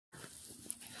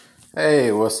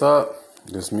Hey, what's up?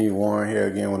 This me, Warren, here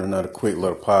again with another quick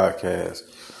little podcast.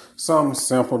 Something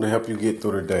simple to help you get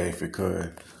through the day if you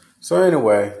could. So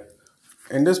anyway,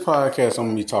 in this podcast, I'm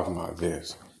going to be talking about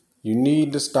this. You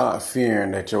need to stop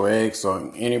fearing that your ex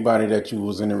or anybody that you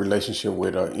was in a relationship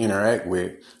with or interact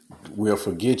with will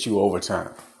forget you over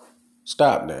time.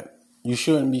 Stop that. You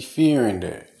shouldn't be fearing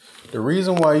that. The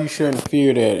reason why you shouldn't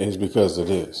fear that is because of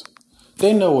this.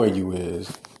 They know where you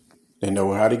is. They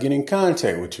know how to get in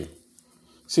contact with you.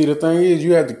 See, the thing is,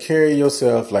 you have to carry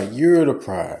yourself like you're the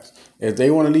prize. If they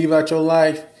want to leave out your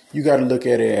life, you got to look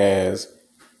at it as,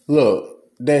 look,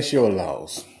 that's your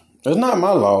loss. It's not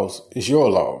my loss, it's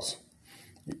your loss.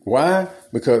 Why?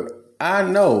 Because I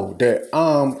know that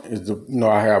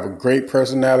I have a great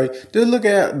personality. Just look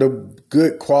at the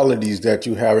good qualities that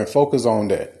you have and focus on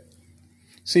that.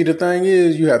 See, the thing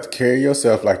is, you have to carry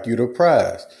yourself like you're the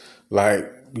prize. Like,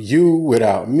 you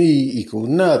without me equals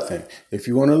nothing. If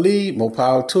you want to leave, more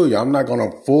power to you. I'm not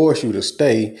going to force you to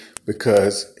stay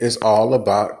because it's all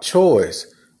about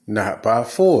choice, not by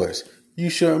force. You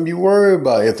shouldn't be worried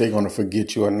about if they're going to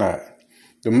forget you or not.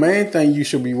 The main thing you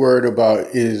should be worried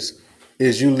about is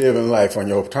you living life on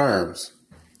your terms.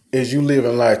 Is you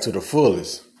living life to the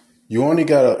fullest. You only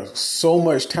got so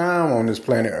much time on this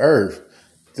planet Earth.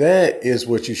 That is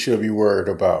what you should be worried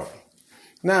about.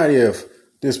 Not if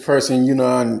this person,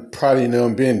 probably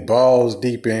been balls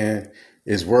deep in,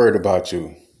 is worried about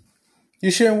you.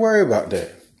 You shouldn't worry about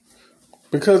that.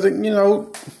 Because,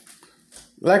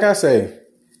 like I say,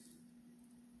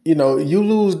 you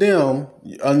lose them,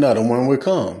 another one will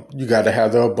come. You got to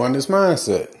have the abundance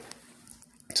mindset.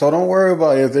 So don't worry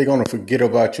about if they're going to forget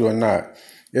about you or not.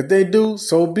 If they do,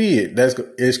 so be it.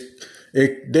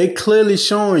 They clearly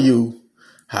showing you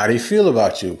how they feel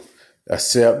about you.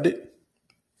 Accept it.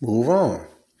 Move on.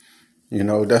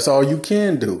 That's all you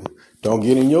can do. Don't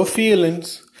get in your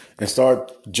feelings and start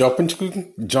jumping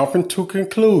to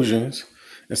conclusions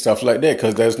and stuff like that,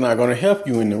 because that's not going to help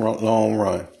you in the long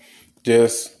run.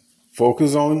 Just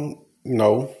focus on,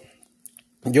 your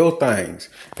things,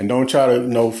 and don't try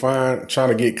to, try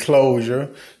to get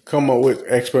closure, come up with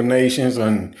explanations,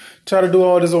 and try to do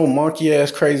all this old monkey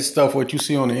ass crazy stuff what you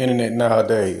see on the internet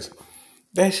nowadays.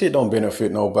 That shit don't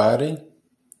benefit nobody.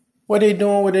 What they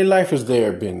doing with their life is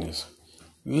their business.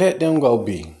 Let them go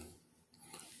be.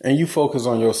 And you focus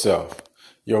on yourself,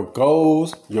 your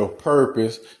goals, your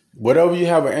purpose, whatever you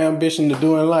have an ambition to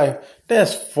do in life.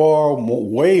 That's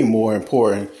way more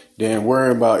important than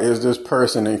worrying about is this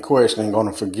person in question going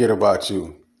to forget about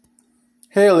you.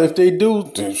 Hell, if they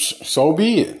do, then so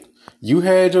be it. You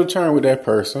had your turn with that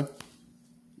person.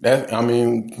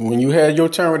 When you had your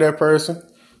turn with that person,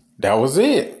 that was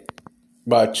it.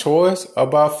 By choice or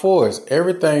by force,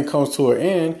 everything comes to an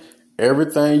end.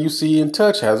 Everything you see and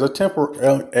touch has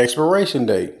a expiration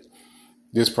date.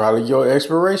 This is probably your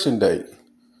expiration date.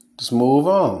 Just move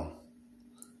on.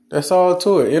 That's all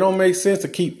to it. It don't make sense to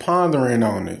keep pondering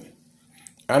on it.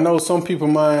 I know some people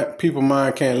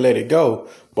mind can't let it go,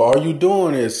 but all you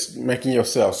doing is making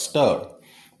yourself stuck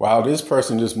while this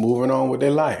person just moving on with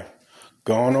their life,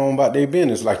 going on about their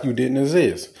business like you didn't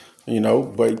exist.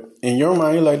 But in your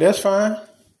mind, you're like, that's fine.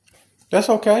 That's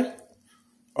okay.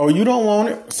 Oh, you don't want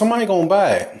it? Somebody gonna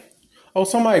buy it. Oh,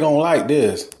 somebody gonna like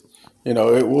this.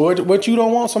 What you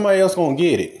don't want, somebody else gonna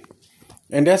get it.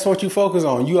 And that's what you focus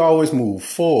on. You always move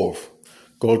forth.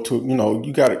 Go to,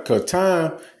 you got it, because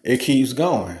time, it keeps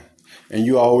going. And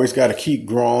you always got to keep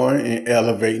growing and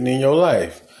elevating in your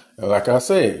life. And like I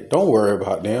said, don't worry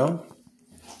about them.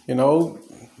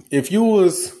 If you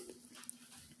was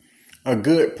a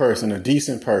good person, a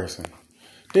decent person,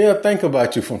 they'll think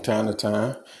about you from time to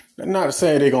time. Not to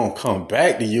say they're going to come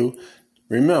back to you.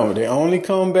 Remember, they only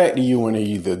come back to you when they're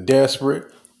either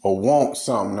desperate or want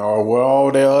something, or where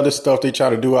all that other stuff they try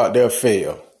to do out there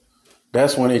fail.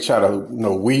 That's when they try to,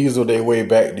 weasel their way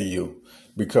back to you.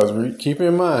 Because keep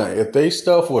in mind, if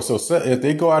if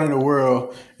they go out in the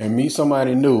world and meet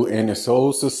somebody new and it's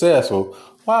so successful,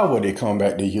 why would they come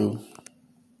back to you?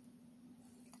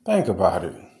 Think about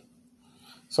it.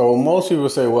 So most people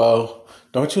say, well,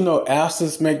 don't you know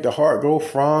absence make the heart go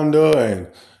fonder? And,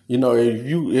 if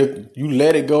you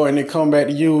let it go and it come back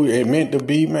to you, it meant to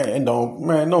be, man,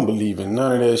 don't believe in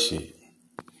none of that shit.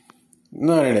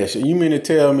 None of that shit. You mean to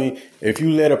tell me if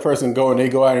you let a person go and they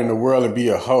go out in the world and be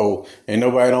a hoe and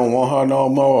nobody don't want her no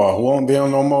more or want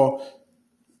them no more,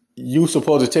 you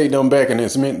supposed to take them back and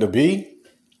it's meant to be?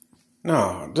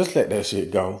 No, just let that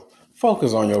shit go.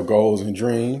 Focus on your goals and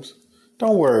dreams.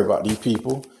 Don't worry about these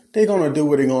people. They're going to do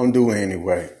what they're going to do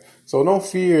anyway. So don't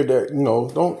fear that,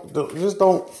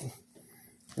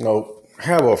 don't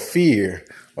have a fear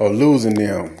or losing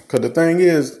them. Because the thing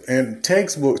is, in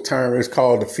textbook term, it's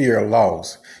called the fear of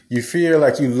loss. You feel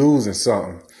like you're losing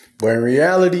something. But in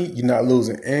reality, you're not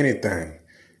losing anything.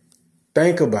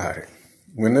 Think about it.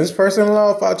 When this person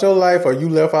left out your life or you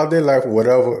left out their life or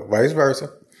whatever, vice versa,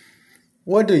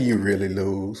 what do you really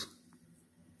lose?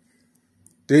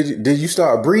 Did you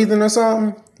start breathing or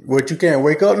something? What, you can't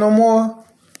wake up no more?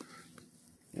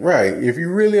 Right. If you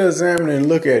really examine and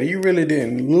look at it, you really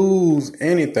didn't lose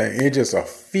anything. It's just a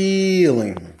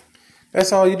feeling.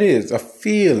 That's all it is, a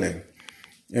feeling.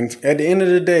 And at the end of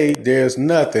the day, there's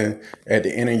nothing at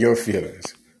the end of your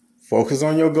feelings. Focus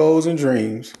on your goals and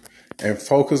dreams, and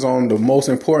focus on the most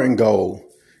important goal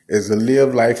is to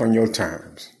live life on your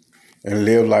terms and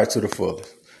live life to the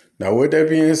fullest. Now, with that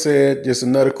being said, just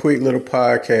another quick little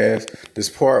podcast. This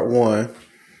part one.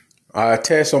 I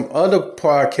attached some other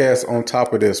podcasts on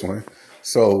top of this one,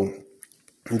 so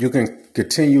you can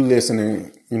continue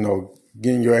listening,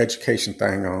 getting your education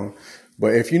thing on.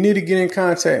 But if you need to get in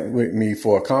contact with me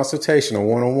for a consultation or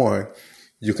one-on-one,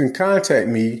 you can contact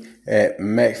me at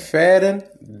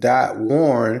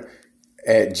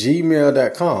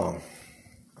mcfadden.warren@gmail.com.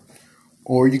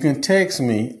 Or you can text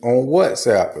me on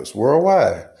WhatsApp. It's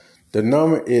worldwide. The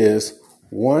number is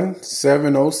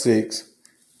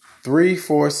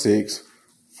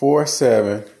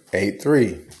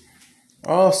 1706-346-4783.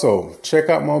 Also, check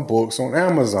out my books on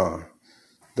Amazon.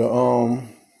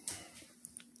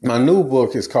 My new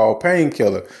book is called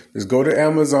Painkiller. Just go to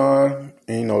Amazon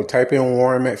and type in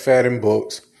Warren McFadden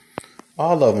books.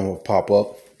 All of them will pop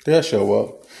up. They'll show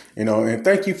up. And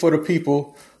thank you for the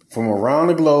people from around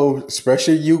the globe,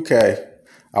 especially UK.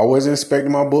 I wasn't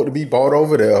expecting my book to be bought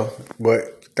over there,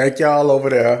 but thank y'all over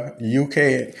there,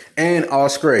 UK and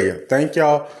Australia. Thank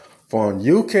y'all from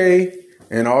UK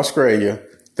and Australia.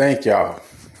 Thank y'all.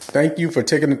 Thank you for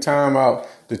taking the time out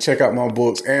to check out my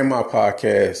books and my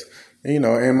podcast,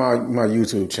 and my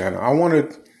YouTube channel. I want to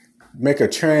make a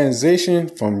transition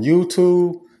from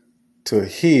YouTube to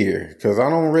here because I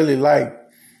don't really like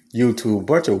YouTube.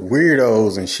 Bunch of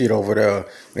weirdos and shit over there.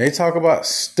 They talk about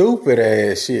stupid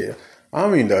ass shit. I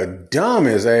mean, the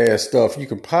dumbest ass stuff you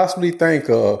can possibly think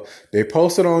of. They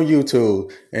post it on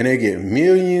YouTube and they get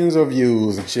millions of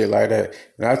views and shit like that.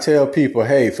 And I tell people,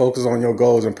 hey, focus on your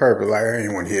goals and purpose. Like, I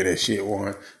ain't want to hear that shit,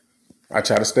 Warren. I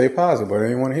try to stay positive, but I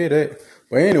ain't want to hear that.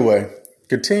 But anyway,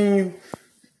 continue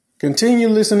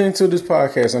listening to this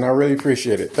podcast, and I really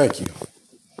appreciate it. Thank you.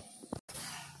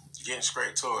 Getting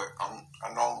straight to it. I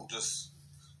know I'm just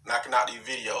knocking out these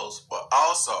videos, but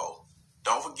also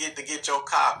don't forget to get your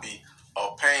copy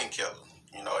of Painkiller.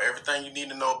 Everything you need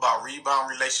to know about rebound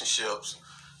relationships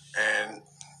and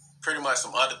pretty much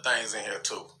some other things in here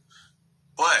too.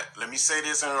 But let me say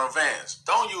this in advance.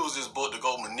 Don't use this book to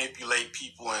go manipulate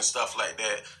people and stuff like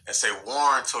that and say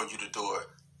Warren told you to do it.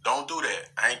 Don't do that.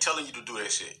 I ain't telling you to do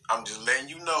that shit. I'm just letting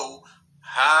you know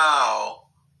how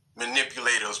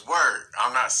manipulators work.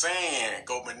 I'm not saying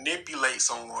go manipulate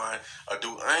someone or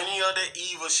do any other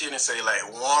evil shit and say like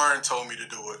Warren told me to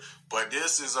do it. But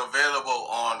this is available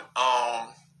on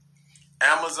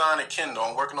Amazon and Kindle.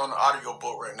 I'm working on the audio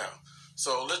book right now.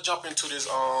 So let's jump into this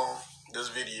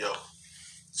video.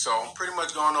 So I'm pretty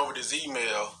much going over this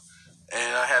email,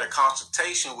 and I had a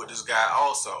consultation with this guy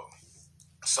also.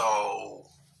 So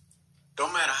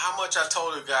don't matter how much I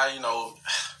told the guy,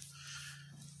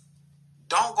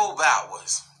 don't go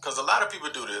backwards. Because a lot of people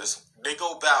do this. They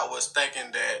go backwards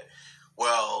thinking that,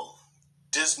 well,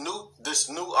 this new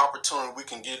opportunity we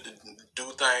can get to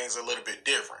do things a little bit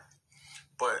different.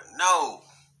 But no.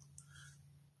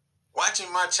 Watching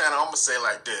my channel, I'm going to say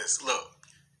like this. Look,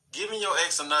 giving your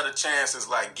ex another chance is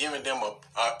like giving them a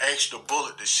extra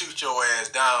bullet to shoot your ass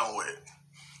down with.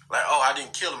 Like, oh, I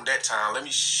didn't kill him that time. Let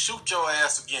me shoot your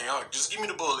ass again. Oh, just give me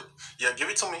the bullet. Yeah, give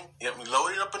it to me. Yeah,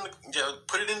 load it up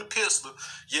put it in the pistol.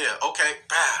 Yeah, okay,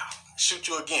 pow, shoot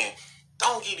you again.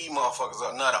 Don't give these motherfuckers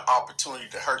another opportunity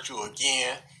to hurt you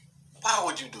again. Why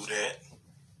would you do that?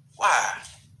 Why?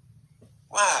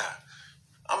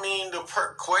 I mean, the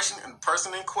person in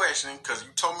question, because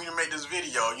you told me to make this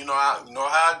video. You know how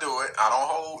I do it. I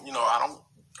don't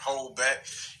hold back.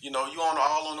 You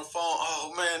all on the phone.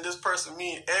 Oh man, this person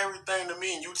mean everything to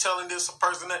me, and you telling this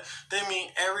person that they mean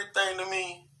everything to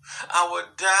me. I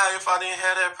would die if I didn't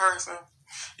have that person.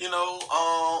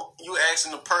 You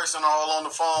asking the person all on the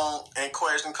phone and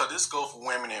question, because this goes for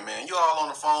women and men. You all on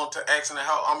the phone to asking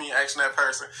that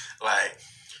person like,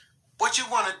 what you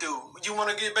want to do? You want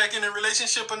to get back in a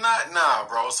relationship or not? Nah,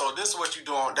 bro. So this is what you're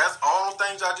doing. That's all the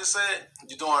things I just said.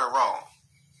 You're doing it wrong.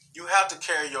 You have to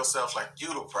carry yourself like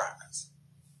you the prize.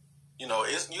 You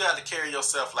have to carry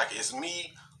yourself like it's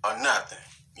me or nothing.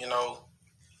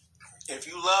 if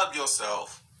you love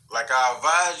yourself, like I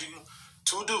advise you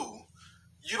to do,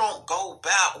 you don't go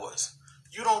backwards.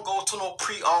 You don't go to no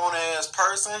pre-owned ass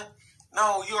person.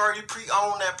 No, you already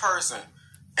pre-owned that person.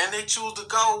 And they choose to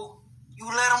go, you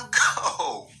let them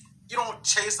go. You don't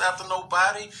chase after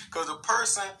nobody, because the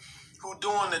person who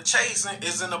doing the chasing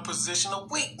is in a position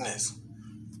of weakness.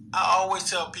 I always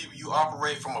tell people you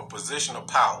operate from a position of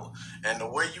power. And the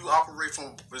way you operate from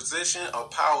a position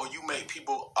of power, you make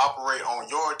people operate on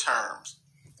your terms.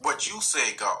 What you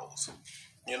say goes.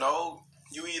 You know,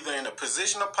 you either in a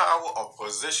position of power or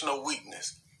position of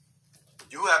weakness.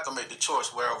 You have to make the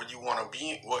choice wherever you want to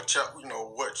be,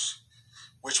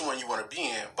 which one you want to be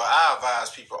in. But I advise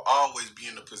people always be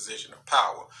in a position of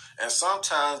power. And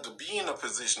sometimes to be in a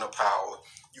position of power,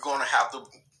 you're going to have to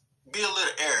be a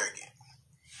little arrogant.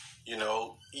 You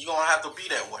know, you're going to have to be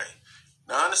that way.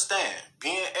 Now understand,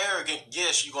 being arrogant,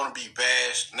 yes, you're going to be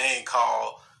bashed, name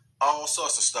called, all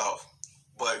sorts of stuff.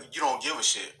 But you don't give a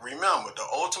shit. Remember, the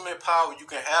ultimate power you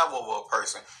can have over a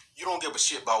person, you don't give a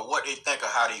shit about what they think or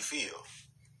how they feel.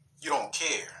 You don't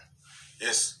care.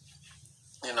 It's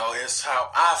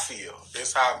how I feel.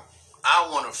 It's how I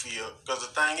want to feel. Because the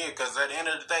thing is, because at the end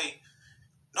of the day,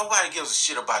 nobody gives a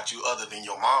shit about you other than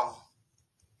your mama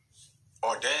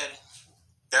or daddy.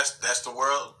 That's the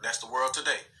world. That's the world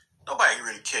today. Nobody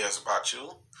really cares about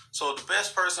you. So the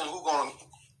best person who's gonna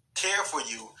care for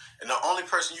you, and the only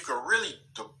person you can really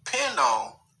depend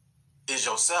on, is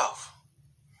yourself.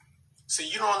 See,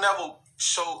 you don't never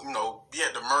be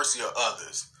at the mercy of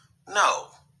others. No,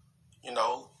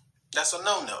 that's a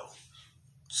no-no.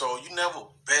 So you never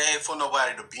beg for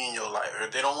nobody to be in your life.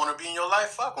 If they don't want to be in your life,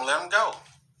 fuck them, let them go.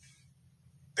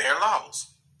 They're lost.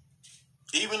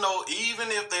 Even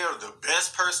if they're the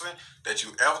best person that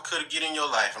you ever could get in your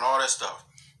life and all that stuff,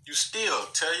 you still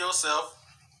tell yourself,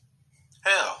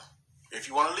 hell, if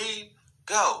you want to leave,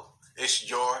 go. It's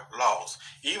your loss.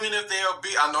 Even if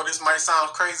they're I know this might sound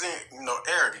crazy,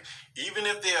 arrogant. Even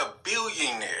if they're a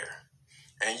billionaire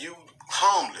and you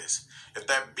homeless, if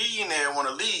that billionaire want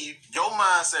to leave, your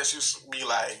mindset should be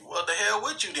like, what the hell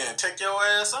with you then? Take your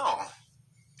ass on.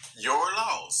 Your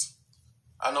loss.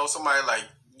 I know somebody like,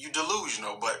 you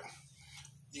delusional, but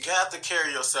you have to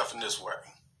carry yourself in this way.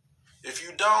 If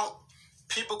you don't,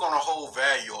 people going to hold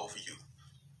value over you.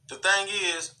 The thing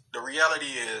is, the reality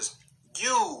is,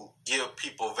 you give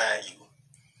people value.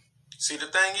 See, the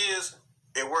thing is,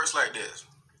 it works like this.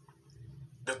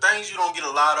 The things you don't get a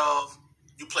lot of,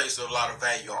 you place a lot of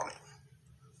value on it.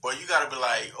 But you got to be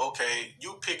like, okay,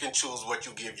 you pick and choose what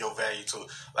you give your value to.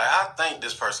 Like, I think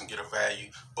this person get a value,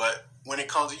 but when it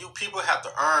comes to you, people have to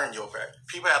earn your value.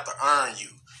 People have to earn you.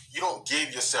 You don't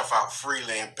give yourself out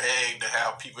freely and beg to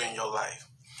have people in your life.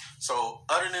 So,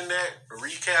 other than that, the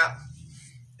recap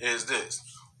is this.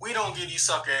 We don't give these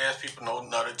sucker ass people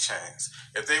another chance.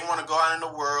 If they want to go out in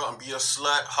the world and be a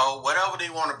slut, hoe, whatever they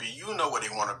want to be, you know what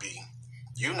they want to be.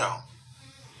 You know.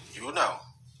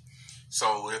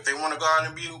 So if they want to go out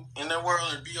and be in their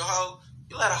world and be a hoe,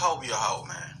 you let a hoe be a hoe,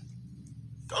 man.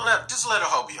 Just let a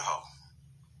hoe be a hoe.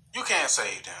 You can't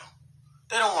save them.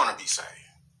 They don't want to be saved.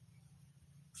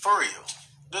 For real.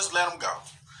 Just let them go.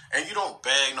 And you don't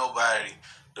beg nobody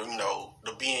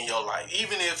to be in your life.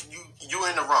 Even if you're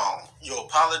in the wrong, you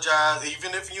apologize.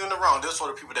 Even if you're in the wrong, this is for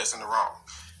the people that's in the wrong.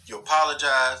 You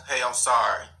apologize. Hey, I'm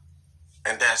sorry.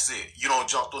 And that's it. You don't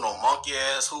jump through no monkey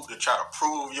ass hoop to try to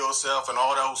prove yourself and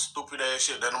all those stupid ass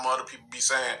shit that them other people be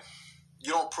saying.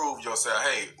 You don't prove yourself.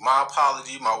 Hey, my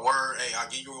apology, my word. Hey, I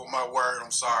give you my word.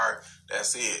 I'm sorry.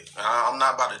 That's it. I'm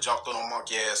not about to jump through no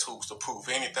monkey ass hoops to prove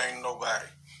anything to nobody.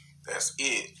 That's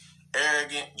it.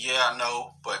 Arrogant, yeah, I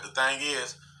know. But the thing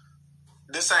is,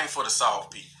 this ain't for the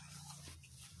soft people.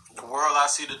 The world I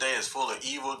see today is full of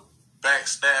evil,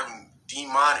 backstabbing,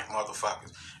 demonic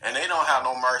motherfuckers. And they don't have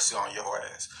no mercy on your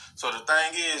ass. So the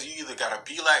thing is, you either got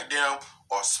to be like them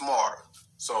or smarter.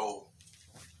 So,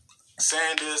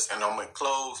 saying this, and I'm going to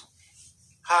close,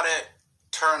 how that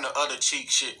turn the other cheek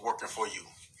shit working for you?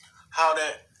 How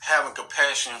that having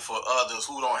compassion for others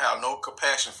who don't have no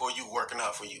compassion for you working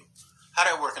out for you? How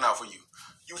that working out for you?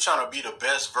 You trying to be the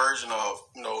best version of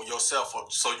yourself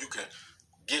so you can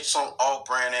get some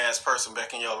off-brand ass person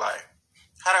back in your life.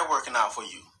 How that working out for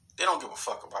you? They don't give a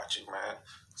fuck about you, man.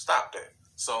 Stop that.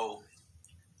 So,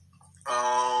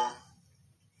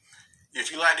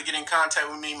 if you'd like to get in contact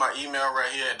with me, my email right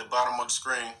here at the bottom of the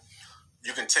screen.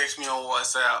 You can text me on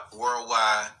WhatsApp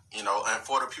worldwide, and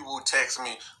for the people who text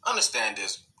me, understand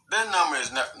this. That number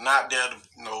is not there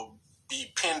to,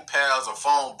 be pen pals or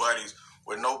phone buddies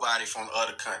with nobody from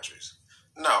other countries.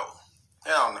 No.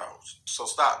 Hell no. So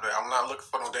stop that. I'm not looking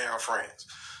for no damn friends.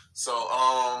 So,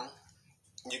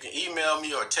 You can email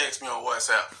me or text me on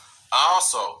WhatsApp.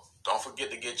 Also, don't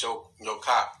forget to get your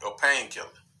painkiller.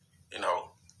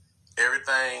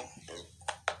 Everything is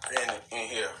in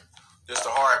here. Just the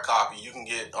hard copy. You can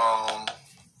get the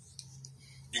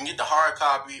hard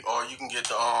copy, or you can get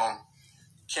the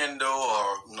Kindle,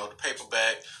 or the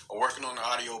paperback, or working on the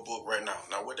audio book right now.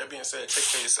 Now, with that being said, take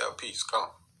care of yourself. Peace. Come.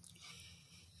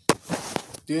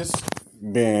 This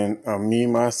been a Me,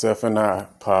 Myself, and I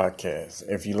podcast.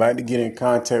 If you'd like to get in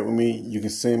contact with me, you can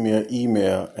send me an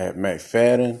email at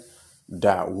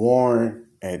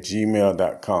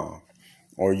mcfadden.warren@gmail.com,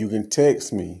 or you can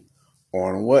text me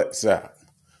on WhatsApp.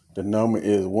 The number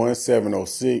is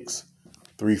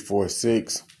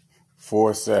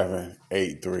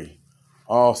 1706-346-4783.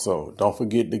 Also, don't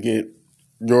forget to get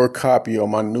your copy of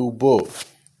my new book,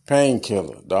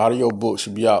 Painkiller. The audio book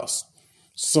should be out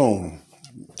soon.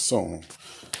 So,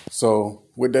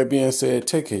 with that being said,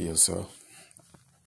 take care of yourself.